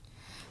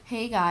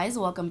Hey guys,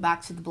 welcome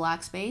back to the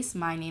Black Space.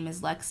 My name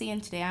is Lexi,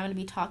 and today I'm going to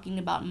be talking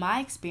about my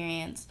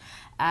experience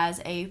as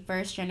a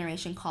first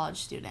generation college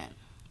student.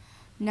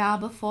 Now,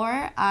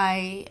 before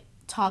I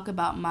talk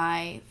about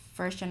my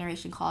first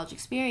generation college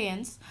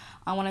experience,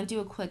 I want to do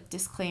a quick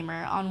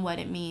disclaimer on what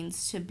it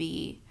means to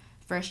be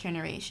first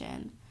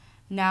generation.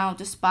 Now,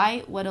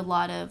 despite what a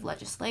lot of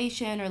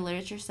legislation or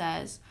literature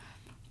says,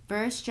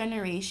 first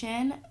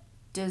generation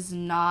does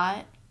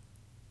not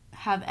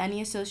have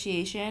any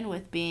association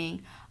with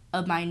being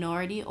a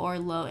minority or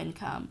low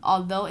income.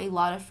 Although a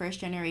lot of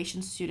first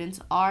generation students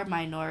are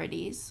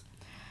minorities,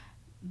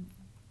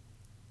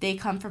 they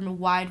come from a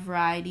wide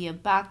variety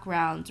of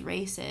backgrounds,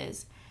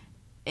 races.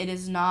 It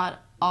is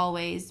not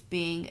always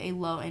being a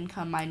low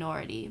income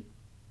minority.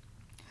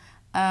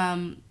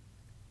 Um,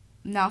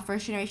 Now,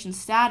 first generation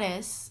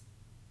status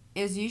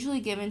is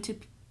usually given to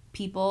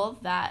people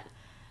that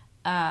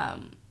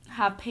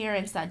have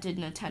parents that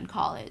didn't attend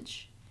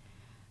college.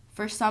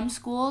 For some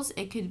schools,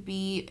 it could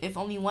be if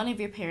only one of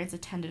your parents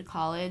attended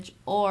college,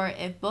 or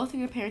if both of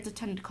your parents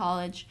attended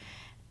college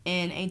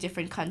in a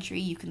different country,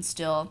 you can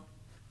still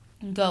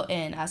go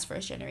in as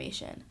first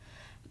generation.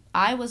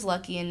 I was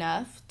lucky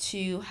enough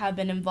to have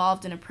been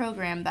involved in a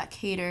program that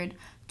catered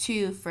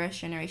to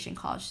first generation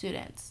college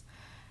students.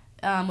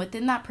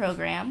 Within that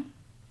program,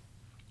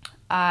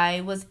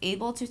 I was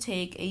able to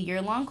take a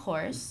year-long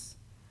course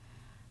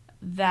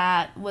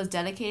that was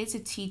dedicated to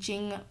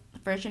teaching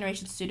first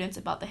generation students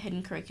about the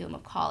hidden curriculum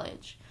of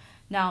college.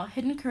 Now,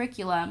 hidden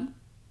curriculum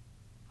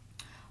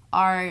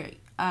are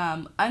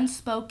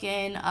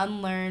unspoken,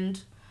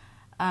 unlearned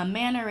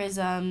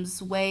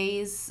mannerisms,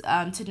 ways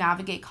to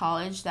navigate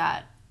college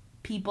that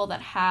people that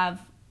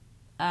have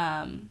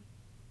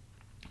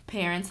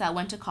parents that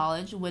went to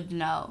college would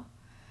know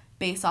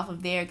based off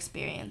of their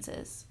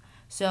experiences.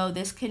 So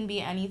this can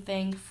be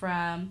anything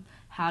from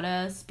how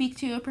to speak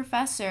to a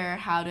professor,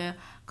 how to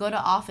go to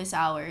office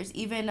hours,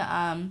 even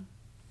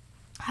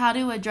how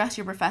to address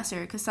your professor,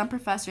 because some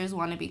professors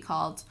want to be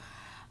called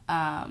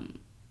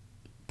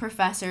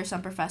professor,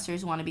 some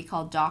professors want to be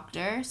called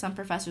doctor, some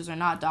professors are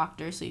not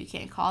doctors, so you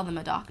can't call them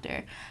a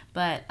doctor.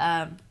 But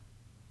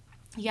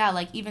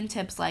like even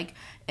tips like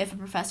if a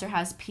professor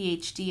has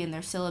PhD in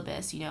their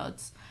syllabus,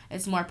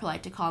 it's more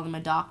polite to call them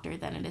a doctor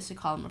than it is to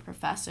call them a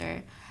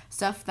professor.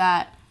 Stuff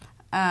that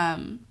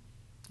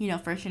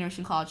first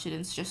generation college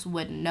students just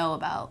wouldn't know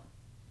about.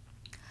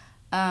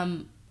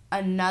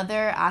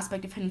 Another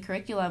aspect of hidden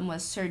curriculum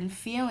was certain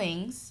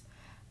feelings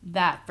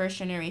that first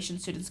generation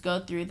students go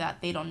through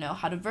that they don't know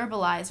how to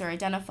verbalize or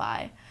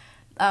identify.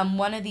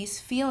 One of these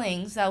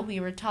feelings that we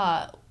were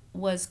taught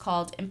was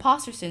called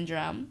imposter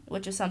syndrome,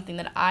 which is something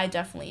that I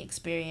definitely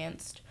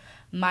experienced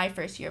my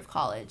first year of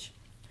college.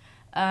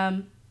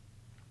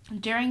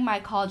 During my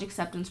college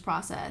acceptance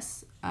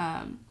process,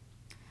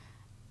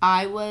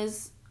 I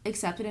was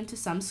accepted into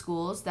some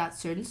schools that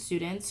certain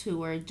students who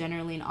were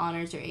generally in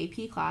honors or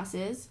AP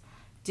classes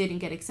didn't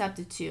get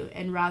accepted to.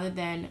 And rather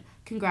than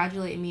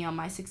congratulate me on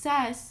my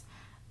success,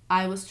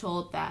 I was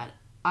told that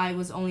I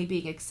was only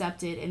being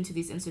accepted into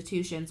these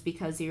institutions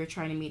because they were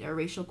trying to meet a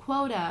racial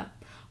quota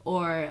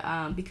or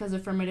because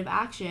of affirmative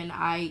action.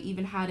 I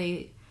even had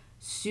a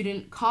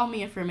student call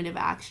me affirmative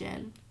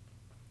action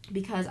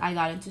because I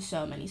got into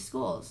so many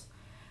schools.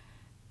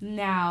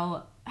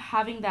 Now,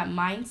 having that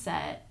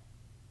mindset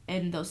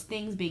and those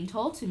things being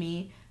told to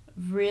me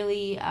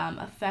really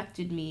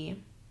affected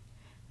me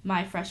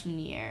my freshman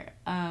year.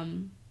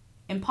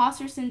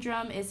 Imposter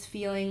syndrome is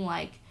feeling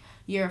like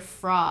you're a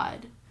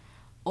fraud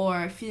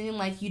or feeling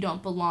like you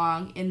don't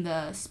belong in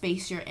the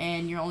space you're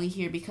in. You're only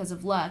here because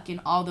of luck, and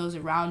all those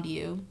around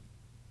you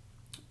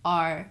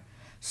are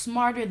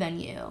smarter than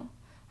you,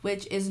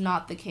 which is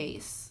not the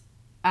case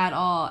at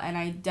all. And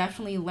I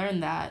definitely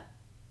learned that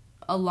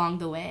along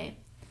the way,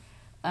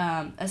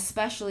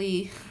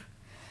 especially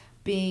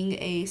being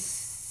a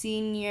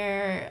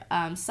senior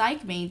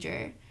psych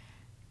major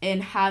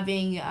and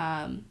having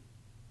a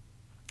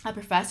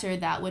professor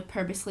that would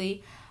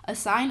purposely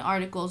assign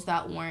articles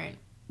that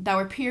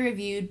were peer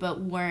reviewed but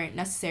weren't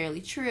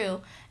necessarily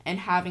true, and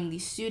having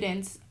these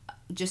students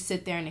just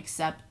sit there and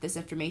accept this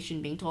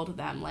information being told to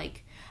them.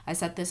 Like, I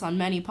said this on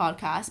many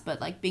podcasts, but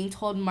like being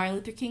told Martin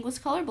Luther King was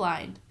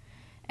colorblind,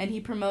 and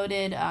he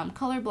promoted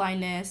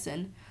colorblindness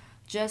and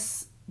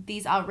just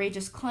these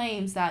outrageous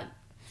claims that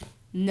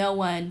no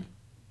one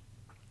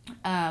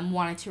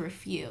wanted to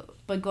refute.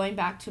 But going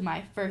back to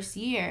my first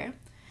year,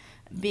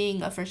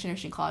 being a first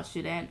generation college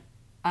student,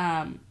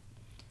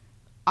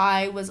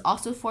 I was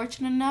also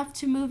fortunate enough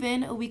to move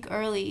in a week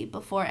early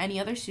before any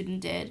other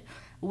student did,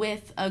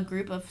 with a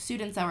group of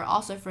students that were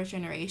also first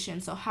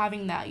generation. So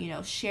having that,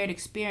 shared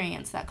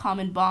experience, that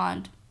common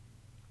bond,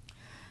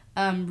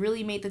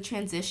 really made the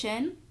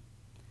transition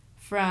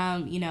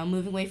from,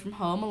 moving away from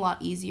home a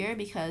lot easier,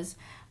 because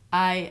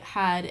I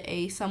had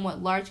a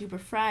somewhat large group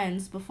of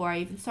friends before I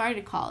even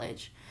started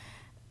college.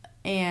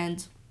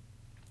 And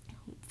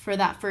for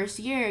that first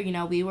year,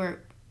 we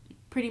were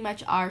pretty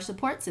much our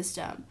support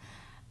system.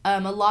 A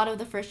lot of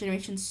the first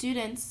generation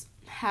students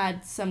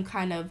had some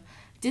kind of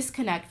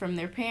disconnect from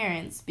their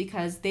parents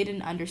because they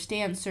didn't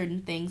understand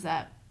certain things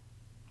that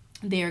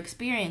they're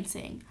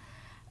experiencing.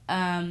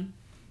 Um,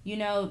 you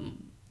know,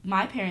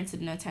 my parents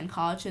didn't attend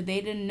college, so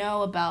they didn't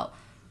know about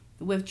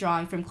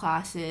withdrawing from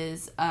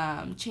classes,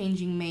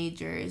 changing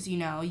majors.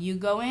 You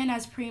go in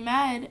as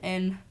pre-med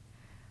and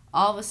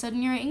all of a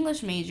sudden you're an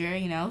English major.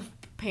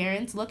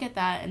 Parents look at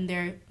that and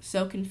they're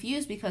so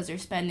confused because they're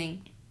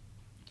spending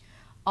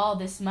all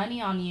this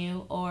money on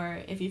you,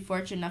 or if you're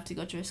fortunate enough to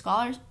go to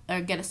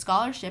get a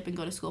scholarship and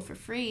go to school for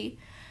free,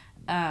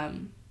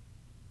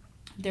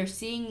 they're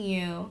seeing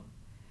you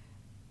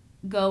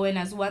go in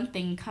as one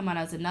thing, come out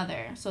as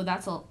another. So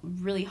that's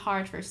really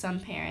hard for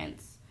some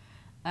parents.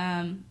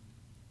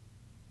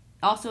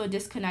 Also, a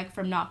disconnect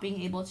from not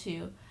being able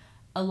to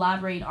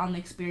elaborate on the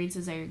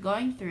experiences that you're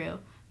going through.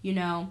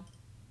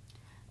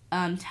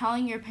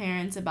 Telling your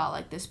parents about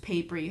like this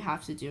paper you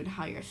have to do and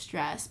how you're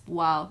stressed,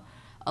 while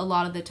a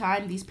lot of the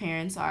time these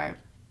parents are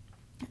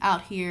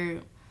out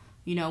here,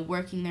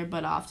 working their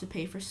butt off to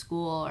pay for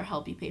school or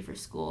help you pay for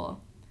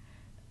school.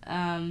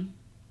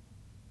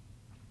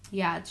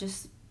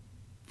 Just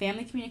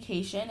family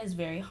communication is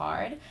very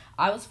hard.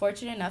 I was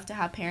fortunate enough to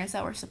have parents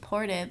that were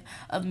supportive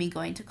of me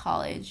going to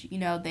college.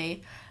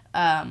 They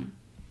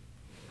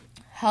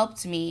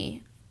helped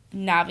me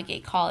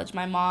navigate college.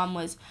 My mom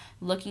was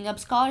looking up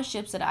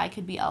scholarships that I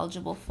could be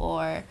eligible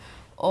for,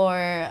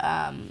 or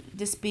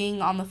just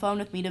being on the phone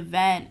with me to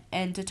vent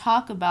and to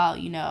talk about,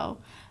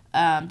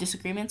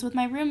 disagreements with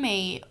my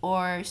roommate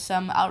or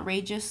some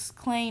outrageous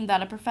claim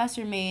that a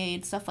professor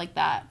made, stuff like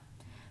that.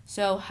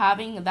 So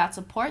having that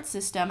support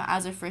system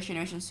as a first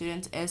generation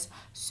student is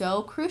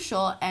so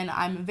crucial, and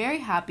I'm very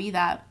happy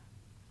that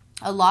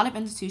a lot of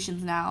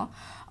institutions now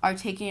are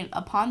taking it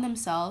upon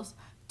themselves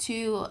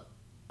to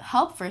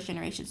help first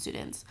generation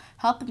students,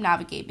 help them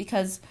navigate,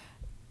 because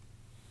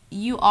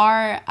you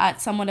are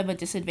at somewhat of a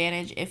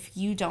disadvantage if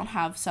you don't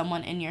have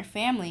someone in your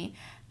family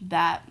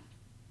that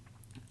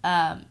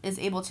is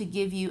able to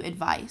give you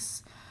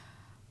advice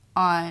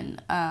on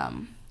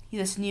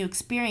this new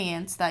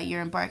experience that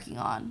you're embarking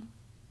on.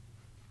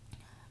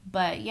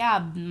 But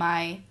yeah,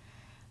 my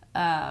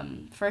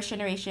first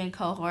generation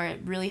cohort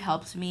really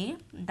helped me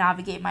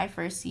navigate my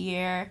first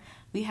year.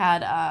 We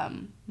had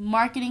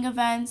marketing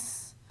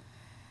events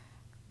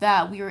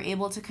that we were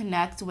able to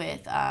connect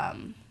with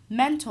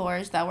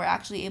mentors that were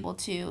actually able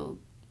to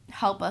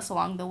help us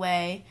along the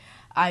way.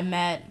 I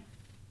met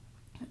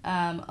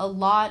a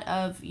lot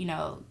of,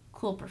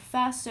 cool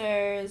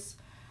professors,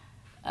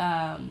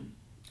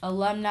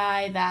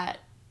 alumni that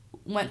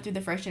went through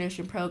the first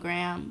generation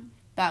program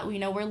that,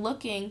 we're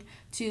looking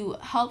to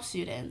help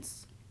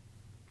students.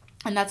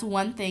 And that's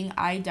one thing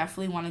I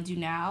definitely want to do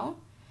now,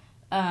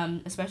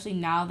 especially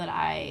now that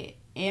I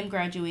am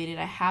graduated.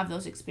 I have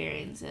those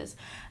experiences.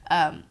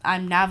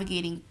 I'm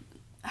navigating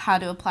how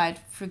to apply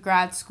for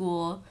grad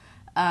school,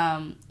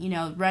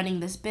 running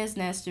this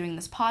business, doing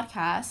this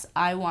podcast.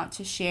 I want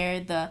to share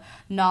the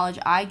knowledge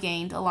I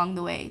gained along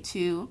the way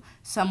to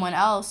someone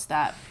else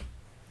that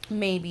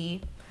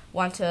maybe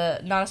want to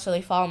not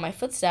necessarily follow my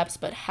footsteps,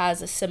 but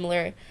has a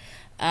similar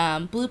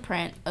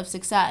blueprint of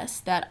success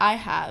that I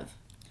have.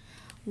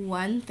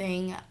 One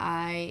thing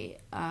I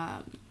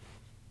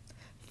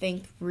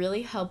think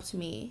really helped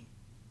me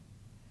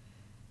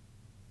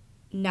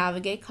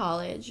navigate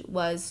college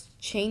was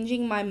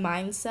changing my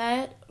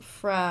mindset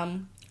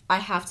from I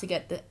have to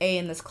get the A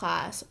in this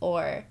class,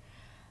 or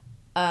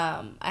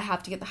I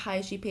have to get the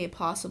highest GPA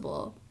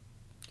possible.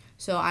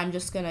 So I'm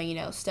just going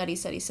to,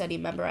 study,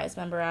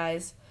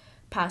 memorize,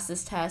 pass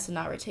this test and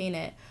not retain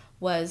it,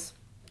 was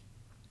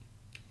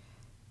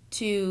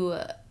to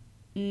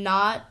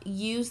not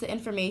use the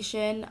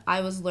information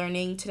I was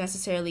learning to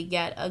necessarily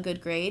get a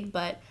good grade,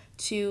 but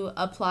to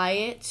apply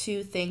it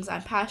to things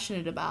I'm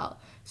passionate about.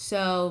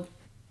 So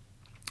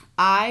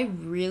I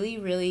really,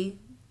 really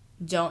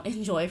don't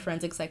enjoy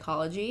forensic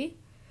psychology.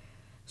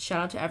 Shout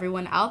out to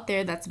everyone out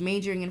there that's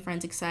majoring in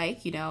forensic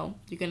psych. You're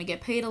going to get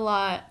paid a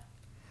lot,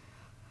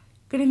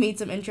 going to meet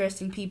some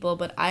interesting people,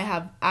 but I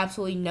have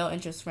absolutely no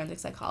interest in forensic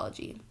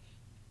psychology.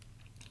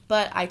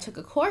 But I took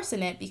a course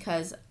in it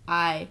because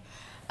I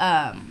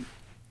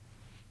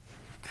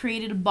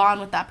created a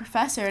bond with that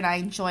professor, and I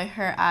enjoy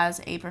her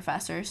as a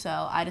professor.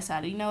 So I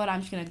decided,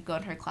 I'm just going to go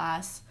in her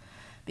class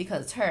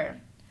because it's her.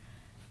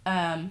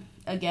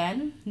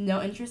 Again, no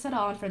interest at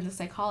all in forensic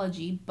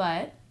psychology,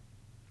 but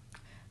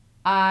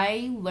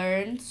I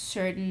learned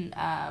certain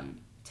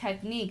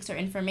techniques or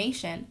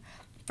information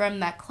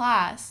from that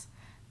class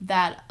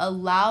that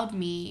allowed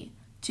me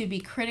to be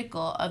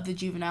critical of the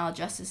juvenile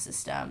justice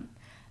system.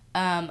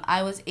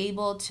 I was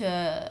able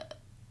to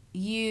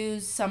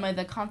use some of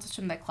the concepts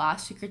from that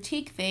class to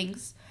critique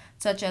things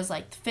such as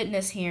like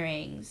fitness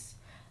hearings,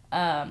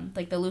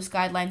 like the loose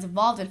guidelines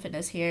involved in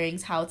fitness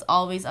hearings, how it's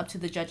always up to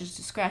the judge's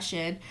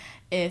discretion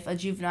if a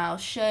juvenile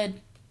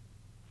should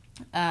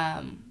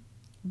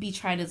be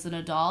tried as an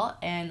adult,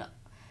 and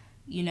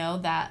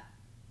that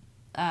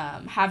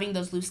having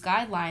those loose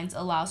guidelines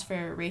allows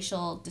for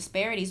racial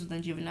disparities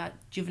within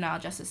juvenile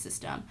justice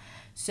system.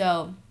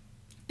 So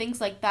things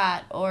like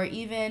that, or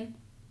even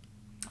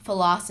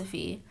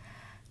philosophy.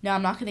 Now,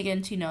 I'm not going to get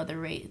into,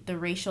 the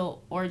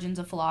racial origins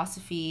of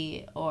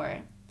philosophy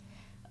or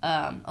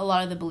a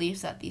lot of the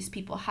beliefs that these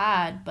people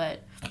had,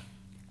 but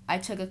I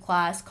took a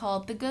class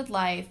called The Good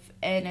Life,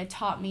 and it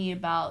taught me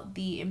about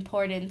the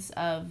importance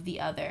of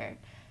the other,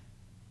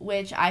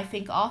 which I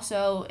think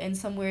also, in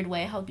some weird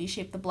way, helped you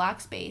shape the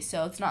black space.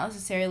 So it's not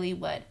necessarily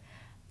what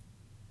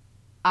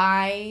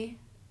I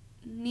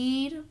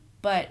need,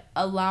 but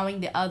allowing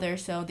the other,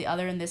 so the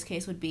other in this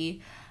case would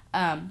be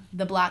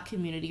the black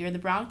community or the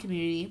brown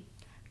community,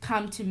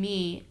 come to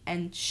me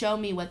and show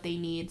me what they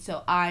need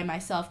so I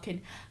myself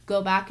can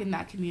go back in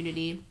that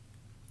community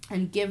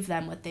and give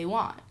them what they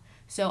want.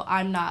 So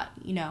I'm not,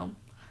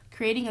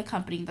 creating a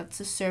company that's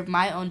to serve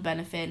my own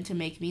benefit and to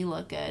make me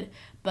look good,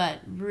 but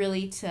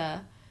really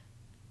to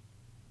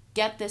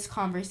get this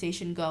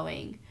conversation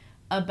going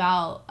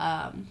about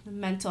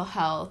mental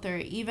health, or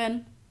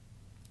even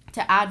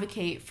to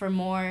advocate for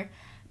more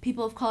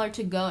people of color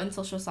to go in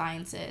social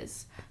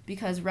sciences,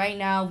 because right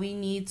now we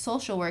need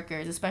social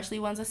workers, especially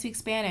ones that speak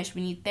Spanish.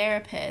 We need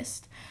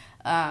therapists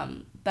that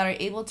are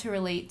able to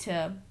relate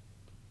to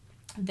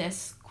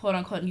this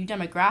quote-unquote new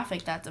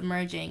demographic that's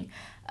emerging,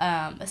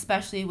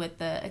 especially with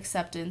the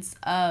acceptance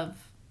of,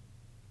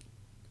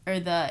 or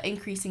the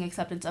increasing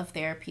acceptance of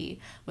therapy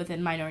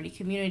within minority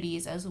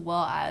communities, as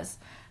well as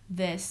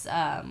this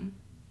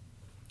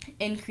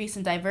increase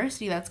in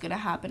diversity that's going to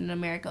happen in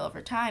America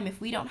over time. If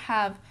we don't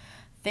have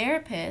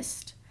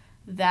therapists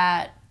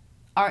that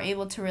are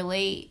able to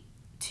relate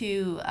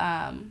to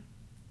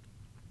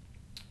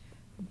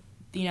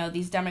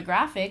these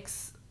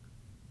demographics,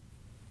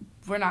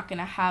 we're not going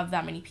to have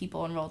that many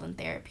people enrolled in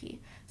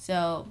therapy.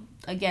 So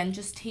again,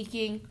 just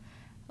taking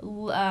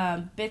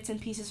bits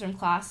and pieces from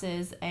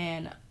classes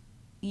and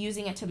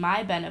using it to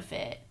my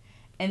benefit,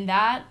 and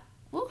that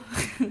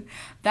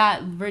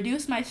that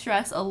reduced my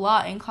stress a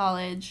lot in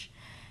college.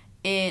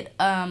 It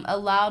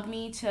allowed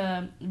me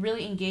to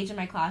really engage in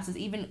my classes,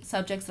 even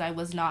subjects that I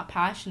was not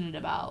passionate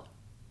about.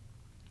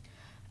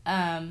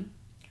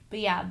 But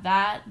yeah,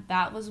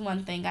 that was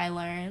one thing I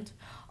learned.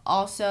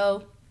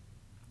 Also,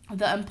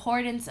 the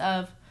importance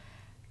of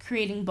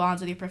creating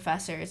bonds with your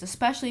professors,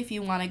 especially if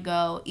you want to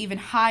go even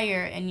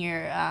higher in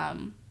your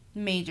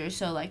major.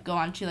 So like go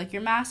on to like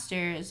your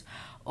master's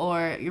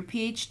or your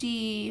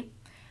PhD.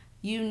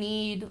 You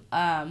need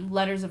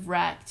letters of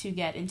rec to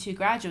get into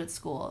graduate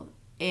school,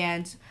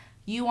 and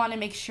you want to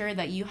make sure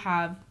that you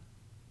have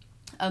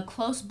a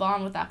close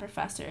bond with that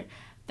professor,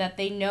 that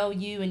they know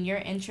you and your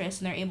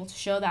interests, and they're able to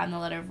show that in the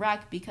letter of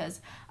rec,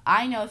 because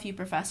I know a few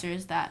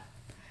professors that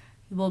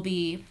will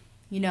be,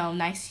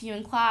 nice to you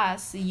in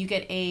class, you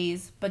get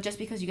A's, but just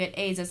because you get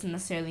A's doesn't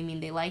necessarily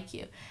mean they like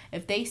you.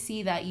 If they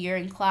see that you're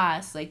in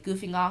class, like,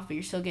 goofing off, but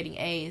you're still getting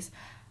A's,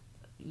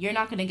 you're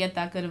not going to get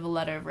that good of a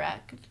letter of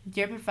rec.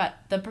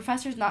 The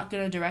professor's not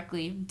going to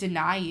directly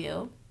deny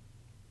you.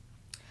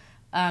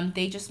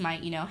 They just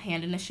might,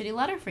 hand in a shitty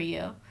letter for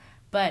you.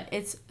 But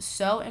it's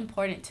so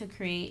important to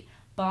create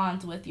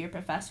bonds with your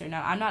professor.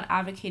 Now, I'm not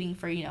advocating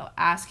for,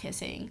 ass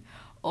kissing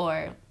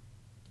or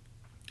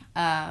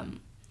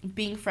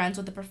being friends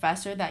with a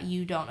professor that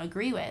you don't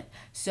agree with.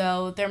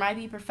 So there might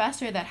be a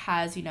professor that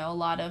has, a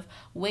lot of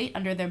weight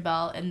under their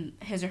belt in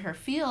his or her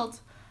field,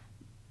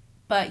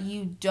 but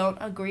you don't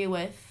agree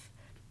with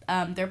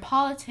their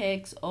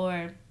politics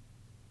or,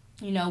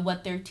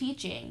 what they're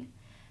teaching.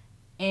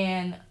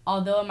 And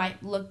although it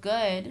might look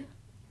good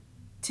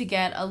to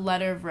get a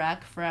letter of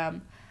rec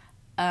from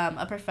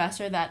a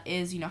professor that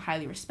is,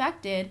 highly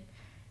respected,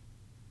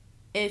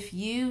 if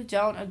you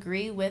don't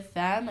agree with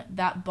them,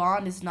 that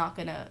bond is not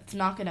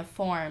gonna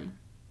form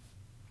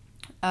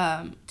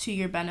to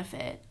your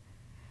benefit.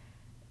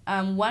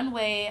 One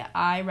way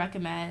I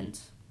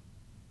recommend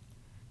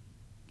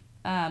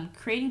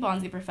creating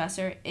bonds with your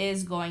professor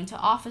is going to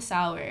office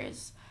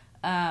hours.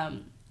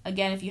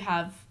 Again, if you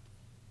have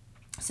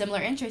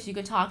similar interests, you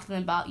could talk to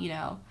them about,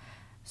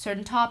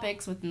 certain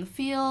topics within the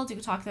field. You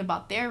could talk to them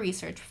about their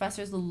research.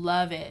 Professors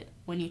love it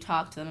when you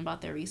talk to them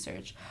about their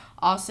research.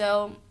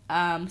 Also,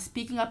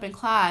 speaking up in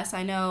class,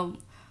 I know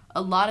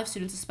a lot of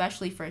students,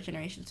 especially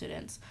first-generation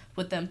students,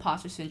 with the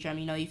imposter syndrome,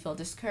 you feel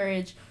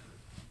discouraged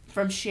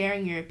from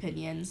sharing your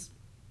opinions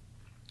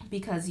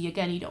because,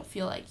 again, you don't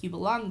feel like you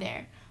belong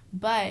there.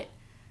 But,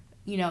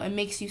 it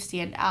makes you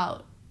stand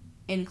out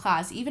in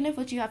class. Even if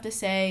what you have to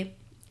say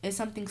is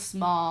something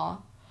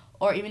small,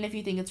 or even if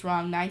you think it's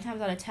wrong, 9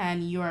 times out of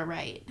 10, you are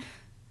right.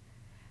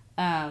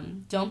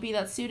 Don't be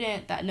that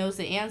student that knows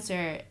the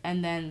answer,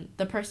 and then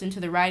the person to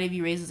the right of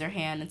you raises their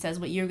hand and says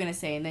what you're going to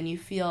say, and then you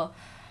feel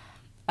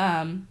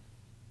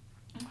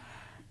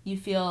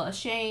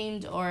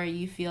ashamed, or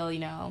you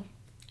feel,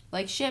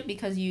 like shit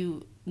because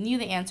you knew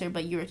the answer,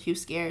 but you were too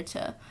scared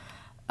to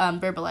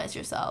verbalize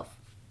yourself.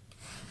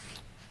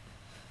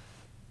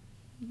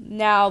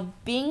 Now,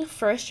 being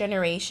first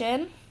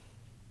generation,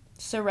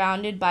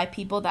 surrounded by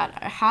people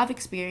that have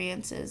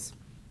experiences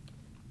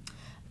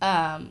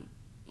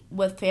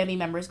with family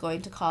members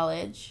going to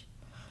college,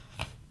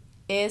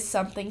 is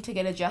something to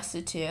get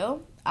adjusted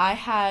to. I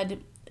had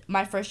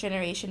my first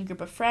generation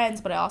group of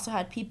friends, but I also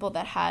had people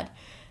that had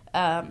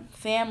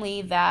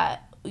family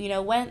that,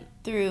 went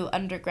through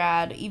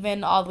undergrad,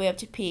 even all the way up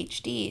to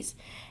PhDs.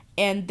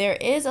 And there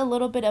is a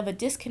little bit of a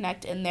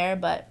disconnect in there,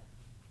 but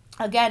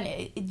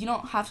again, you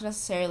don't have to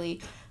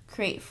necessarily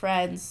create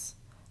friends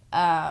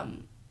that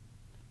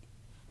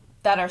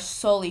are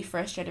solely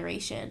first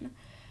generation.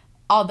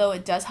 Although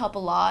it does help a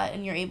lot,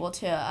 and you're able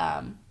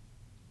to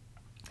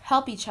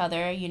help each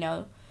other,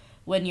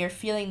 when you're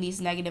feeling these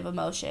negative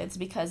emotions,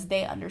 because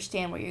they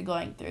understand what you're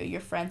going through.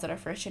 Your friends that are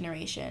first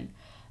generation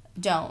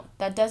don't.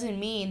 That doesn't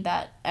mean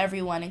that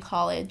everyone in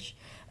college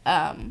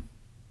that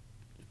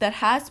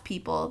has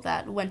people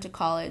that went to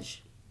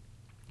college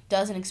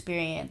doesn't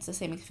experience the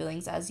same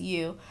feelings as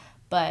you,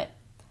 but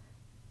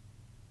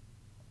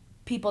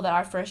people that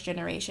are first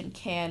generation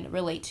can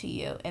relate to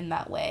you in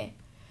that way.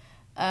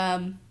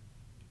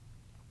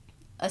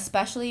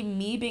 Especially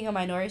me being a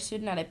minority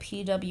student at a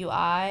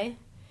PWI,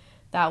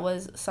 that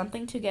was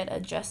something to get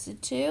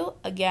adjusted to.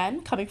 Again,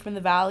 coming from the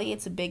Valley,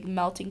 it's a big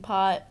melting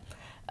pot.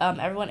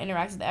 Everyone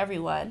interacts with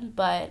everyone,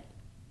 but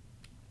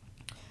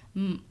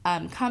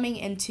coming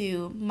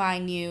into my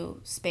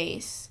new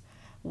space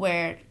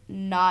where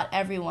not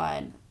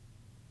everyone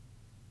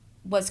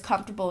was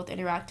comfortable with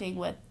interacting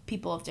with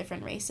people of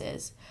different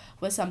races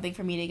was something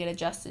for me to get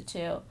adjusted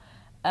to.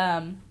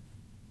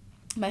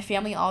 My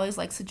family always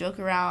likes to joke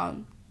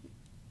around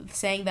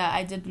saying that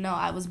I didn't know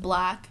I was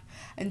black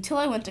until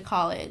I went to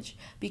college,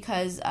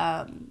 because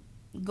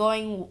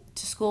going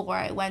to school where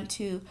I went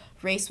to,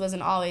 race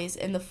wasn't always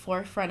in the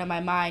forefront of my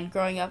mind.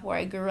 Growing up where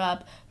I grew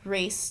up,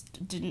 race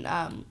didn't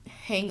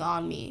hang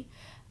on me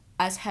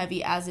as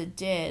heavy as it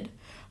did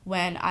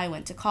when I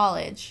went to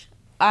college.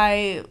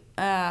 I'm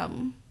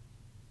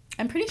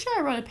pretty sure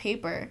I wrote a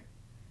paper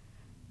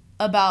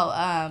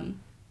about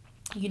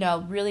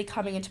really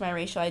coming into my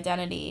racial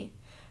identity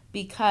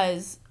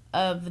because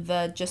of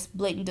the just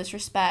blatant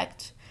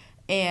disrespect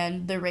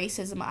and the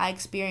racism I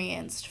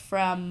experienced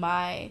from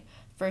my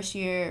first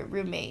year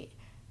roommate.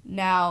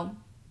 Now,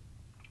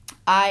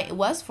 I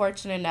was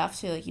fortunate enough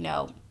to,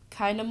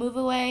 kind of move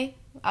away.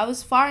 I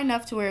was far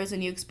enough to where it was a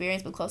new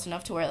experience, but close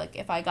enough to where,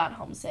 if I got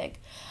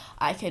homesick,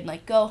 I could,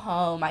 go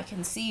home. I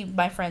can see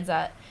my friends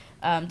that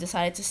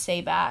decided to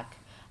stay back.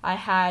 I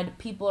had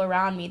people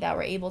around me that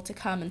were able to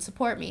come and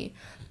support me.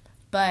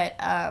 But,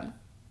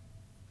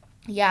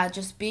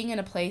 just being in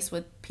a place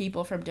with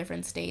people from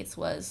different states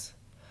was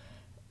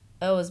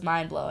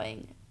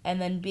mind-blowing. And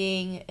then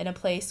being in a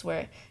place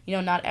where,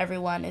 not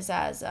everyone is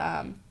as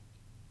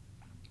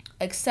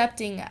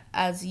accepting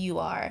as you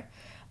are.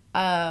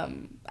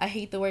 I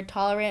hate the word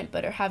tolerant,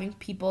 but having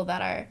people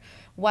that are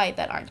white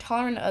that aren't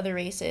tolerant of other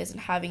races and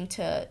having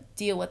to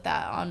deal with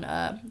that on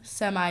a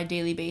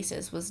semi-daily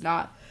basis was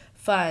not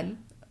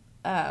fun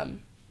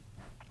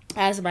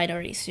as a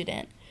minority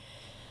student.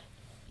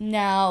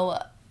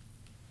 Now,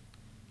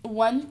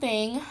 one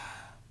thing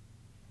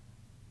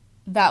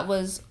that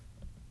was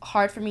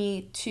hard for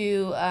me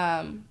to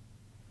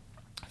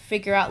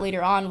figure out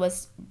later on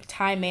was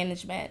time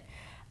management.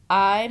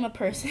 I'm a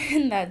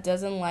person that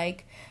doesn't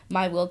like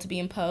my will to be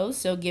imposed,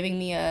 so giving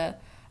me a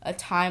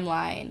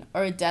timeline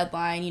or a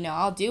deadline,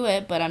 I'll do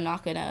it, but I'm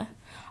not going to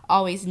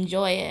always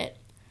enjoy it.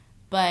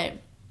 But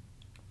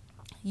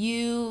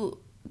you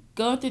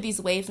go through these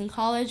waves in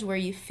college where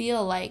you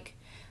feel like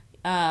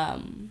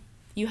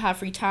you have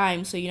free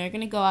time, so you're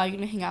going to go out, you're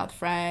going to hang out with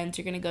friends,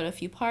 you're going to go to a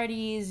few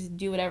parties,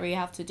 do whatever you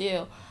have to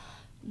do.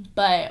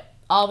 But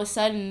all of a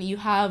sudden you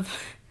have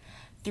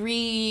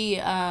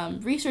 3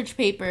 research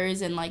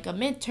papers and a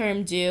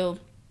midterm due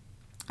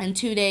in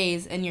 2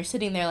 days, and you're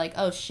sitting there like,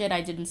 oh shit,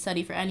 I didn't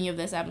study for any of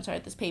this, I haven't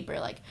started this paper.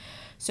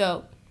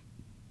 So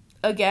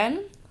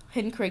again,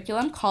 hidden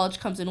curriculum, college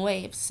comes in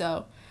waves.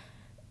 So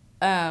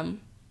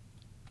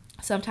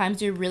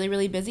sometimes you're really,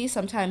 really busy.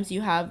 Sometimes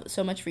you have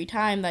so much free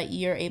time that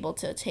you're able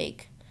to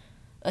take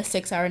a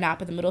 6-hour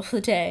nap in the middle of the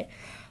day.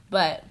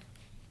 But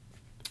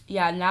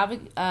yeah,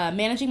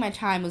 managing my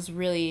time was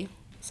really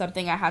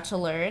something I had to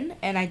learn,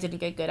 and I didn't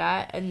get good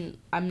at, and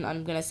I'm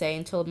going to say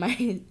until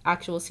my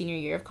actual senior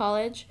year of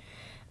college.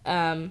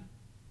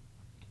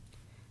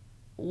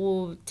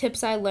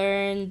 Tips I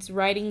learned,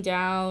 writing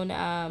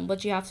down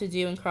what you have to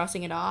do and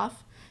crossing it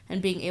off,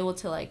 and being able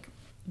to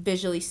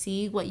visually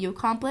see what you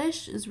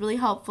accomplished is really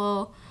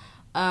helpful.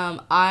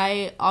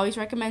 I always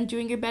recommend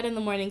doing your bed in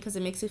the morning because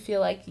it makes you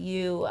feel like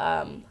you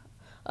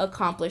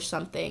accomplished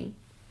something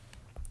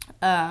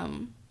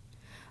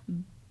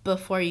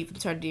before you even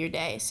started your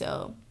day.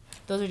 So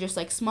those are just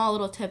small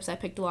little tips I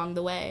picked along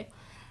the way.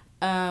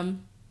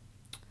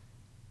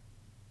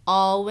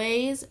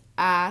 Always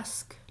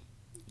ask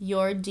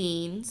your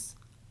deans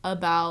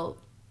about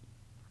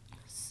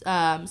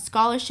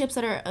scholarships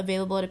that are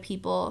available to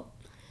people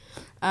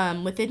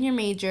within your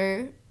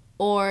major,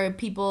 or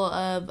people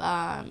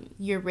of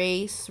your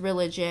race,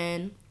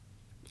 religion,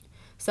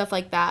 stuff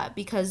like that,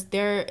 because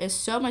there is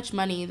so much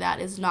money that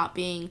is not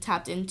being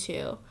tapped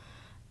into.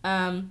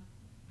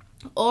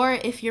 Or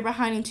if you're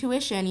behind in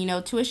tuition,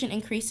 tuition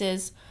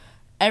increases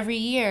every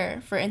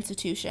year for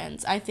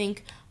institutions. I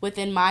think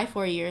within my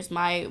 4 years,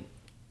 my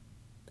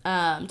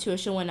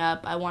tuition went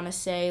up, I want to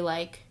say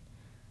like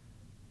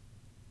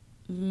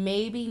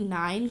maybe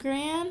 9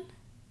 grand.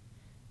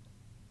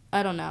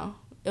 I don't know.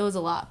 It was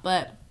a lot.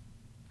 But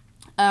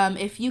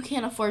if you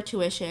can't afford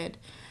tuition,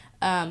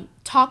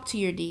 talk to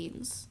your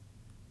deans.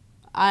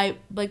 I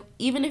like,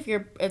 even if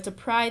it's a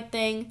pride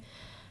thing,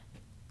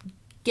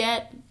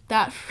 get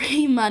that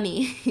free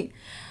money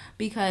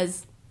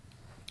because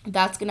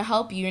that's going to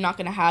help you. You're not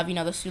going to have,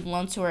 the student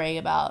loans to worry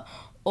about,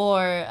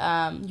 or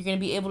you're going to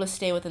be able to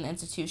stay within the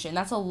institution.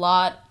 That's a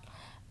lot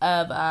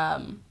of,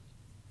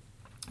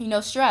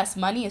 stress.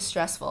 Money is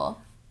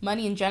stressful.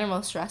 Money in general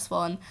is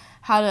stressful, and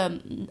how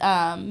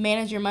to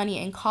manage your money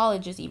in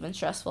college is even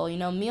stressful.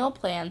 Meal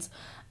plans,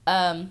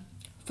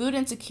 food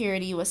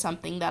insecurity was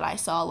something that I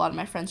saw a lot of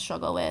my friends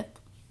struggle with.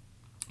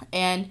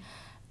 And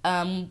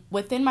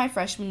within my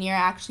freshman year, I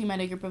actually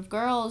met a group of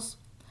girls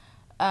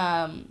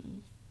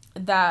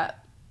that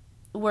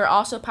were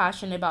also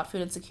passionate about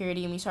food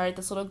insecurity, and we started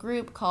this little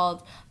group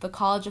called the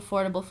College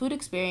Affordable Food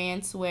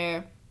Experience,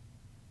 where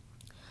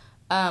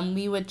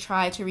we would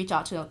try to reach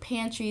out to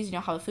pantries,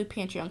 have a food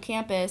pantry on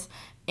campus,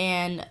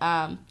 and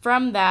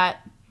from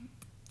that,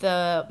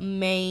 the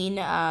main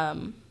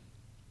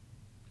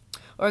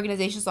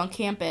organizations on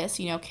campus,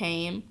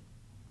 came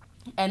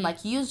and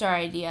used our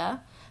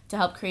idea to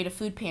help create a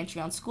food pantry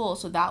on school.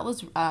 So that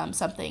was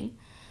something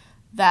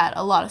that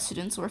a lot of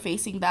students were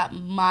facing that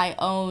my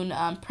own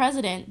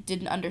president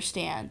didn't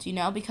understand,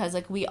 because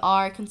we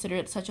are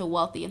considered such a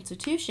wealthy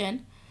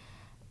institution.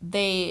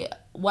 They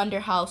wonder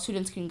how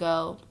students can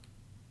go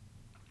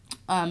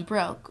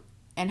broke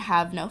and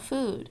have no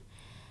food.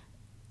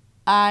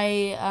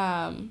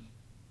 I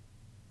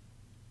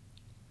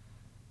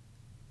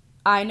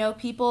know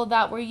people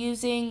that were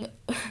using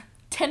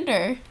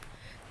Tinder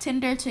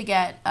to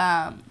get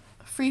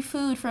free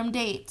food from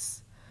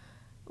dates,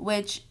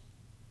 which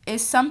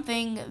is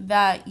something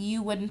that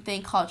you wouldn't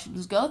think college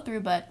students go through,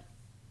 but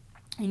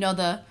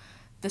the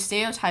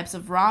stereotypes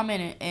of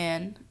ramen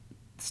and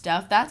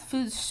stuff, that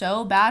food's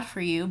so bad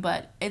for you,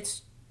 but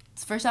it's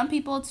for some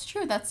people it's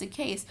true. That's the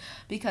case,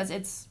 because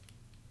it's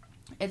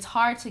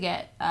hard to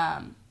get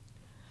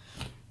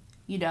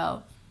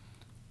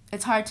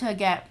it's hard to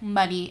get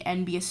money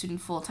and be a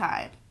student full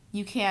time.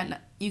 You can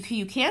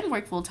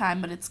work full time,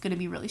 but it's going to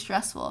be really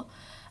stressful.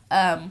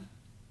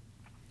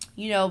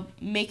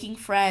 Making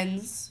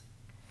friends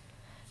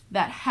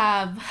that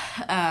have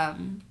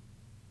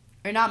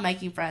or not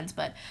making friends,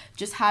 but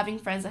just having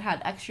friends that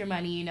had extra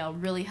money,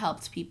 really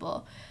helped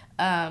people.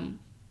 And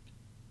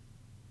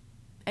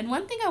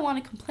one thing I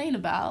want to complain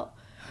about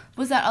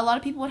was that a lot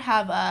of people would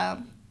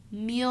have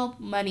meal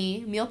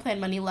plan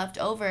money left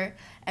over,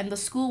 and the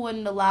school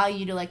wouldn't allow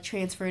you to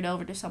transfer it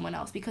over to someone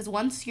else, because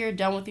once you're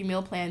done with your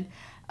meal plan,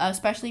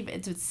 especially if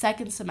it's its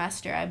second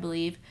semester, I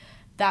believe,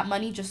 that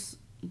money just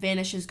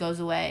vanishes, goes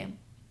away,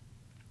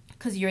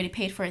 because you already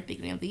paid for it at the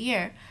beginning of the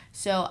year.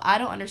 So I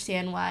don't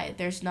understand why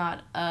there's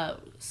not a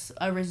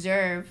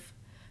reserve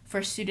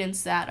for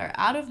students that are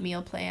out of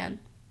meal plan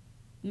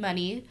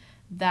money,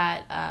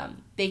 that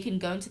they can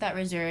go into that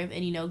reserve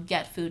and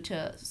get food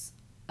to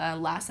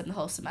last them the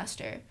whole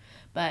semester.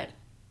 But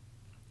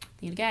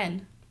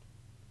again,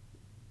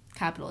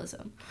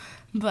 capitalism.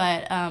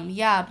 But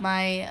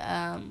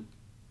my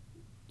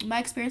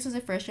experience as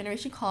a first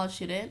generation college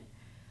student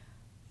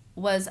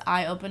was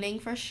eye-opening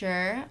for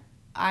sure.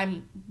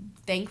 I'm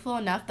thankful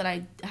enough that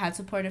I had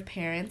supportive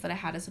parents, that I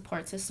had a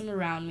support system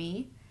around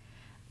me,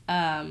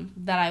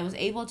 that I was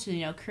able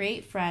to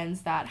create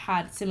friends that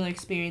had similar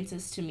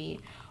experiences to me,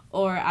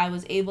 or I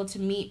was able to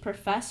meet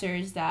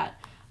professors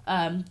that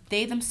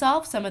they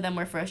themselves, some of them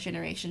were first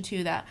generation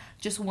too, that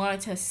just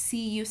wanted to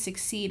see you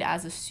succeed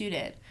as a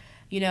student.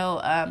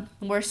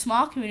 We're a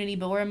small community,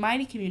 but we're a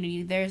mighty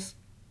community. There's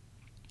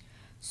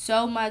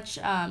so much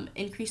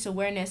increased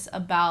awareness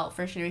about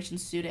first generation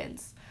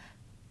students,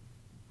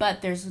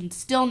 but there's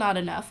still not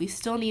enough. We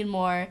still need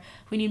more.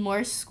 We need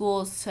more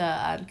schools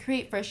to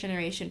create first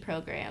generation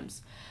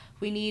programs.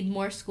 We need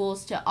more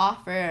schools to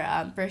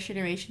offer first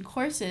generation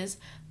courses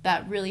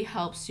that really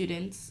help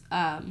students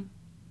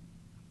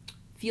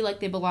feel like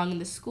they belong in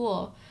the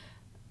school.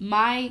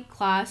 My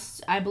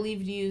class, I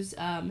believe, used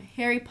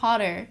Harry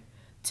Potter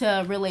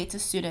to relate to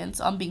students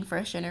on being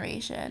first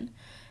generation.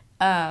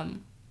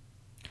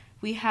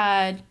 We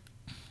had,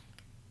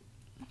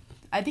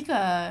 I think,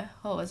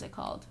 what was it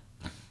called?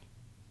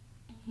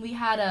 We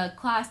had a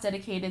class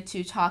dedicated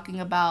to talking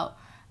about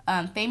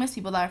famous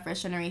people that are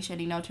first generation,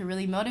 to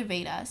really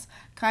motivate us.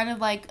 Kind of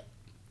like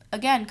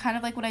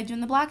what I do in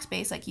the Black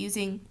space,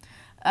 using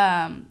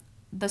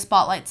the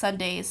Spotlight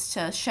Sundays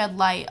to shed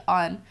light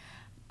on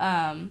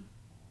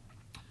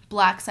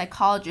Black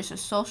psychologists or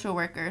social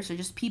workers, or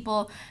just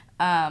people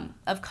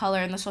of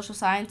color in the social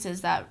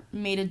sciences that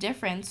made a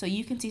difference, so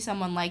you can see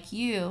someone like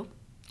you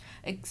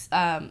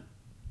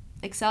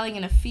excelling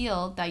in a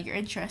field that you're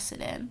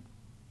interested in.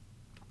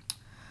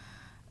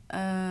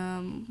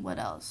 What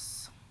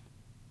else?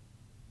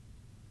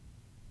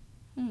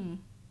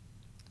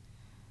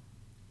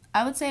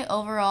 I would say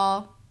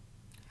overall,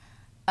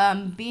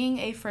 Being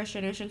a first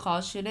generation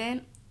college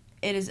student,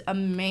 it is a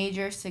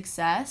major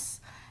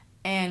success,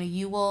 and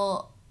you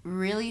will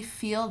really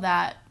feel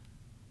that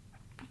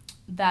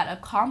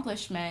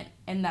accomplishment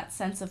and that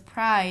sense of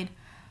pride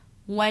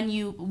when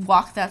you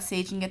walk that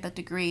stage and get that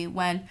degree.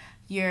 When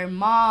your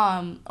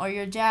mom or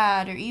your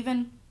dad, or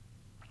even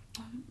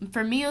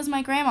for me, it was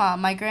my grandma.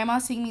 My grandma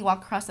seeing me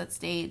walk across that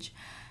stage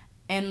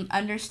and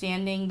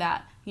understanding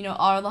that,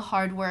 all the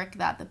hard work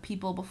that the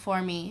people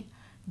before me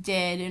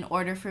did in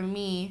order for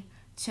me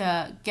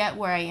to get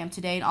where I am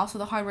today, and also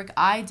the hard work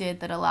I did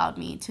that allowed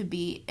me to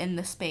be in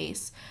the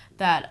space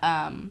that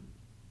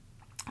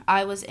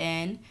I was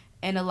in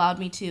and allowed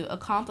me to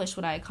accomplish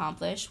what I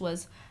accomplished,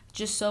 was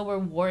just so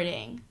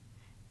rewarding.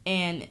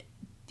 And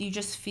you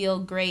just feel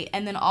great.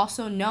 And then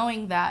also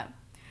knowing that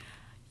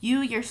you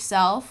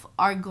yourself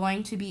are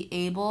going to be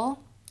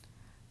able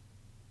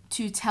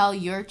to tell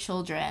your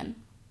children,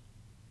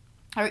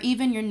 or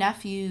even your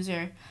nephews,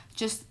 or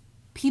just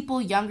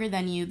people younger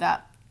than you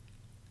that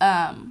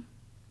are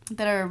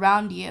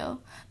around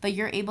you, that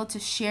you're able to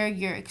share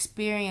your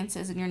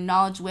experiences and your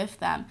knowledge with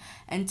them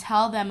and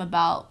tell them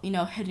about,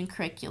 hidden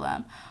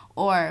curriculum,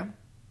 or,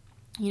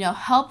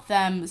 help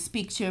them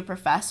speak to a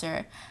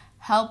professor,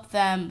 help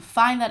them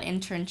find that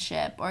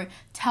internship, or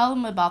tell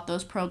them about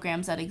those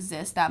programs that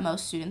exist that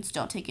most students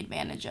don't take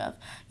advantage of.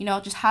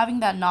 Just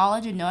having that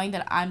knowledge and knowing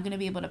that I'm going to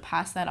be able to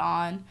pass that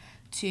on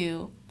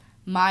to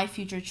my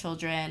future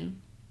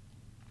children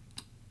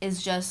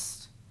is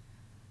just,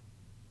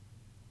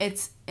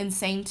 it's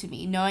insane to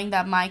me. Knowing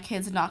that my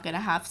kids are not going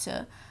to have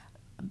to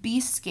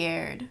be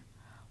scared,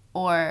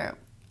 or,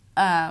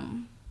 have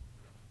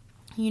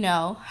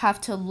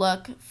to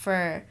look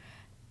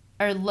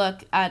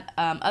at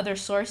other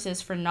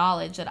sources for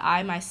knowledge, that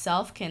I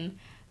myself can,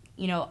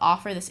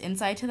 offer this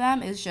insight to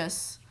them, is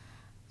just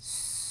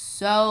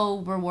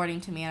so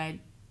rewarding to me, and I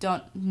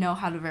don't know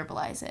how to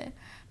verbalize it.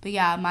 But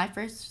yeah, my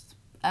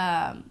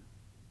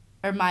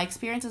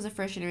experience as a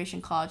first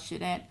generation college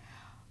student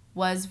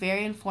was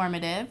very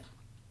informative.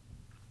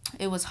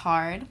 It was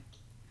hard.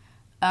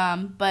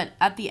 But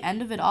at the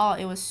end of it all,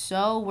 it was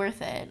so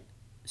worth it.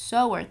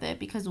 So worth it,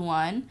 because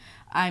one,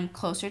 I'm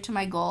closer to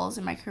my goals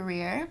in my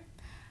career.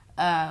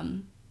 A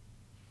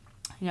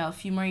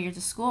few more years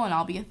of school and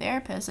I'll be a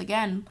therapist.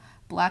 Again,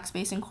 Black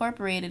Space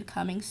Incorporated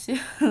coming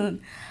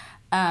soon.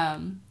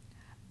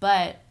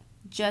 But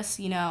just,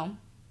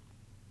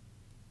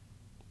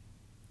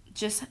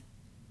 just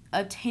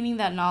obtaining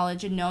that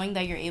knowledge and knowing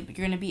that you're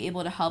going to be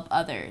able to help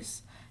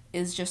others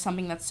is just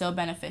something that's so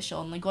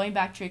beneficial. And like going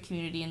back to your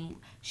community and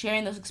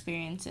sharing those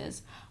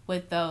experiences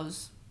with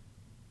those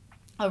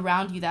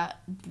around you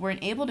that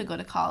weren't able to go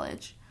to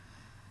college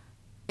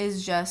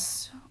is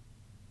just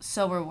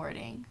so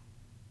rewarding.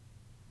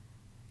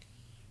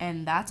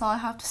 And that's all I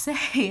have to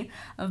say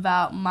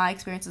about my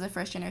experience as a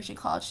first generation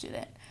college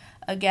student.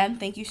 Again,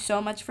 thank you so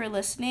much for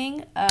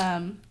listening.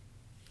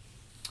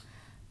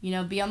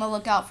 Be on the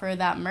lookout for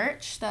that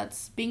merch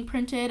that's being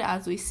printed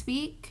as we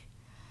speak.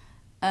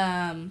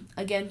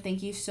 Again,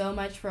 thank you so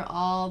much for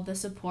all the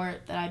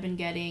support that I've been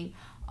getting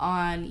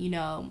on,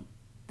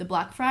 the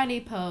Black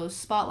Friday posts,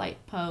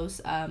 Spotlight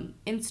posts,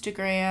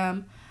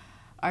 Instagram,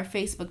 our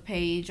Facebook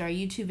page. Our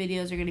YouTube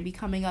videos are going to be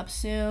coming up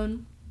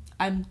soon.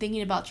 I'm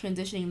thinking about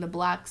transitioning the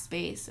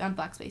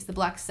the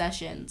Black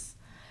Sessions,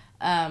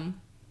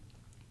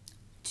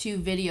 to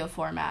video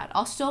format.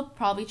 I'll still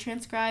probably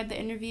transcribe the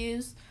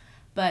interviews,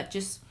 but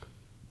just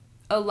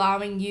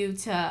allowing you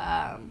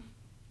to,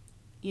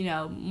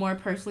 more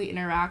personally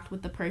interact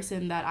with the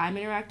person that I'm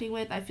interacting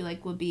with, I feel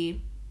like would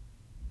be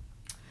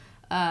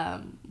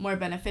more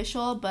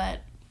beneficial.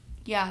 But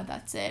yeah,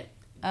 that's it.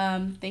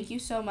 Thank you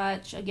so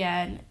much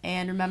again,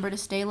 and remember to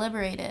stay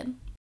liberated.